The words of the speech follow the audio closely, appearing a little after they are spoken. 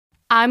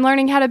I'm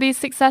learning how to be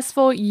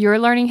successful. You're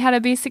learning how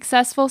to be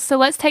successful. So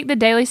let's take the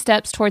daily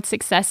steps towards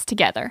success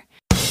together.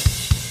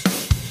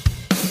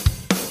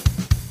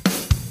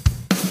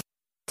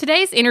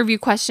 Today's interview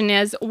question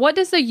is, what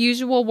does the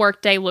usual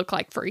workday look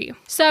like for you?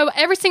 So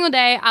every single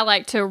day, I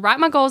like to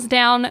write my goals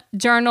down,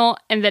 journal,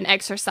 and then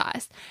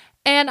exercise.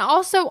 And I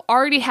also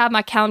already have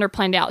my calendar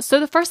planned out. So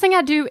the first thing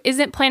I do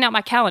isn't plan out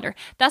my calendar.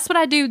 That's what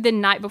I do the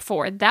night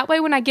before. That way,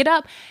 when I get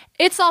up,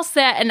 it's all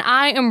set and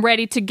I am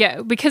ready to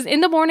go. Because in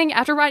the morning,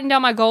 after writing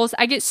down my goals,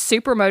 I get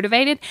super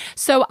motivated.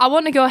 So I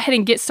want to go ahead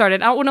and get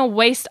started. I don't want to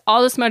waste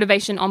all this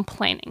motivation on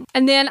planning.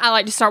 And then I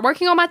like to start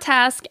working on my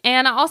task.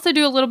 And I also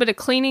do a little bit of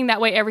cleaning. That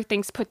way,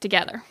 everything's put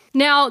together.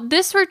 Now,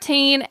 this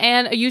routine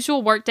and a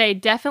usual workday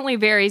definitely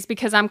varies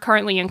because I'm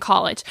currently in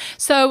college.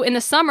 So in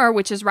the summer,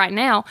 which is right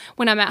now,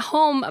 when I'm at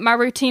home, my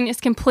routine is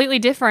completely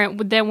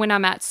different than when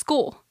I'm at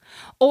school.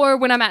 Or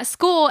when I'm at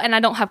school and I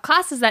don't have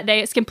classes that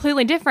day, it's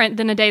completely different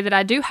than a day that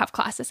I do have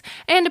classes,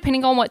 and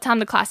depending on what time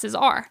the classes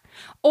are.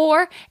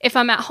 Or if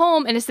I'm at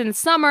home and it's in the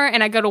summer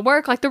and I go to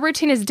work, like the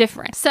routine is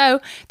different. So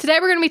today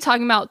we're going to be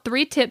talking about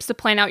 3 tips to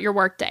plan out your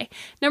workday.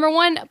 Number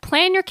 1,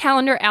 plan your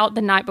calendar out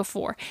the night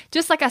before.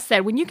 Just like I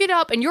said, when you get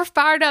up and you're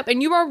fired up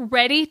and you are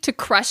ready to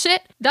crush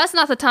it, that's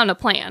not the time to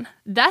plan.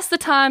 That's the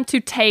time to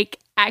take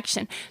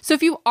action. So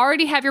if you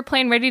already have your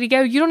plan ready to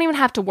go, you don't even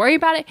have to worry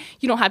about it.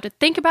 You don't have to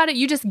think about it.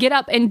 You just get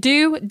up and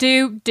do.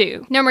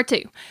 Number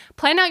 2,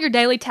 plan out your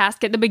daily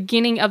task at the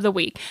beginning of the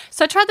week.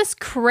 So I tried this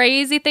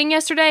crazy thing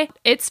yesterday.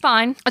 It's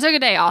fine. I took a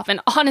day off and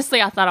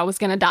honestly, I thought I was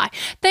going to die.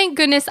 Thank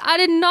goodness I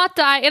did not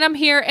die and I'm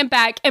here and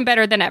back and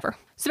better than ever.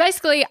 So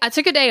basically, I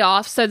took a day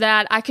off so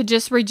that I could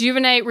just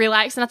rejuvenate,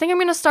 relax, and I think I'm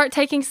going to start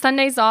taking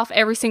Sundays off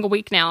every single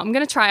week now. I'm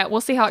going to try it.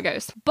 We'll see how it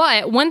goes.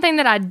 But one thing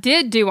that I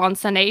did do on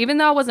Sunday, even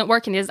though I wasn't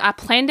working, is I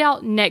planned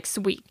out next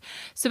week.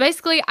 So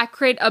basically, I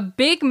create a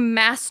big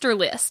master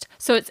list.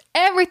 So it's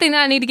everything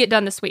that I need to get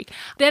done this week.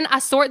 Then I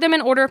sort them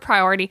in order of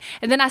priority,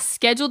 and then I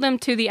schedule them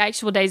to the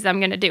actual days that I'm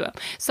going to do it.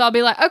 So I'll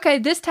be like, okay,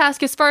 this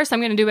task is first. I'm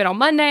going to do it on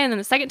Monday, and then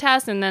the second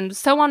task, and then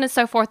so on and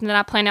so forth, and then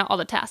I plan out all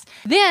the tasks.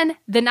 Then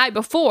the night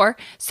before,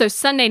 so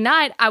Sunday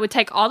night, I would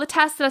take all the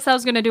tasks that I said I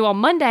was going to do on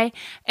Monday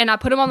and I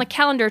put them on the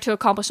calendar to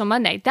accomplish on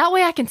Monday. That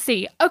way I can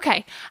see,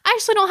 okay, I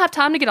actually don't have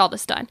time to get all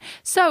this done.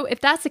 So if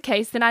that's the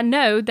case, then I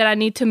know that I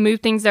need to move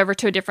things over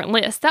to a different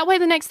list. That way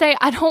the next day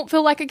I don't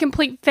feel like a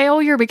complete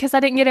failure because I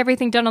didn't get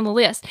everything done on the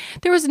list.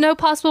 There was no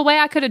possible way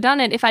I could have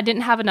done it if I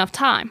didn't have enough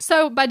time.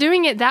 So by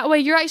doing it that way,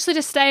 you're actually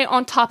to stay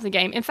on top of the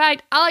game. In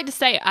fact, I like to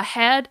stay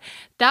ahead.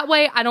 That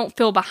way I don't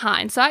feel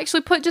behind. So I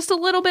actually put just a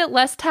little bit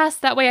less tasks.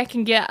 That way I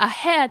can get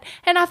ahead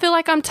and I feel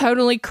like I'm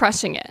totally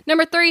crushing it.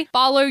 Number 3,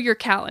 follow your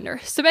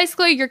calendar. So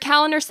basically your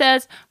calendar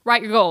says,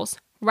 write your goals,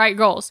 write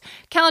goals.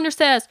 Calendar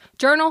says,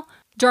 journal,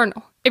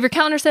 journal. If your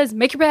calendar says,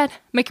 make your bed,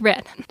 make your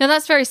bed. Now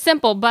that's very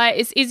simple, but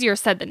it's easier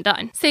said than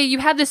done. Say you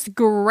have this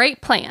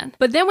great plan,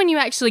 but then when you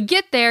actually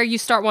get there, you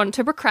start wanting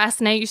to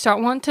procrastinate, you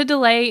start wanting to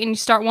delay, and you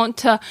start wanting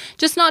to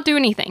just not do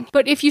anything.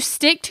 But if you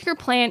stick to your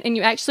plan and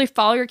you actually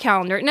follow your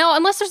calendar, now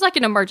unless there's like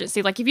an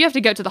emergency, like if you have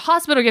to go to the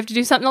hospital, you have to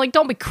do something, like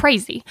don't be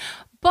crazy.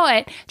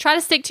 But try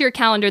to stick to your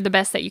calendar the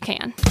best that you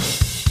can.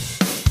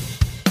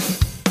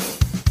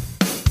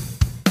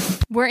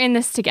 We're in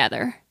this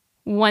together,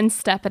 one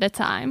step at a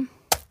time.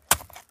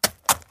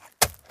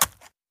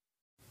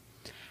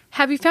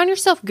 Have you found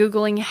yourself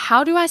Googling,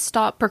 how do I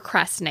stop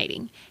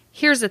procrastinating?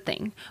 Here's the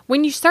thing.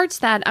 When you search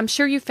that, I'm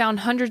sure you found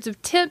hundreds of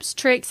tips,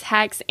 tricks,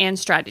 hacks, and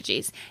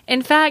strategies.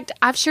 In fact,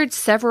 I've shared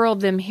several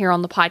of them here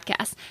on the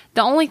podcast.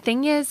 The only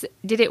thing is,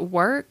 did it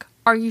work?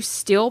 Are you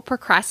still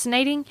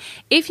procrastinating?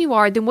 If you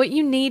are, then what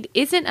you need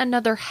isn't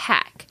another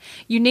hack.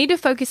 You need to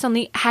focus on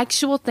the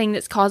actual thing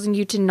that's causing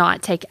you to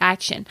not take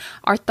action.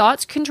 Our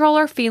thoughts control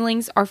our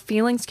feelings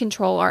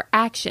control our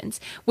actions,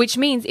 which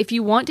means if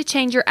you want to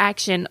change your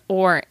action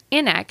or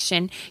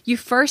inaction, you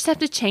first have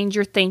to change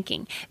your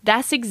thinking.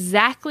 That's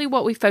exactly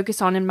what we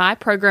focus on in my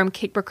program,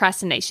 Kick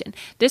Procrastination.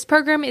 This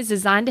program is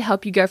designed to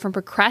help you go from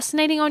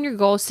procrastinating on your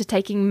goals to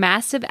taking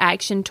massive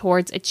action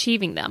towards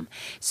achieving them.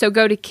 So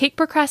go to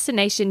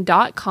kickprocrastination.com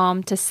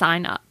to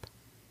sign up.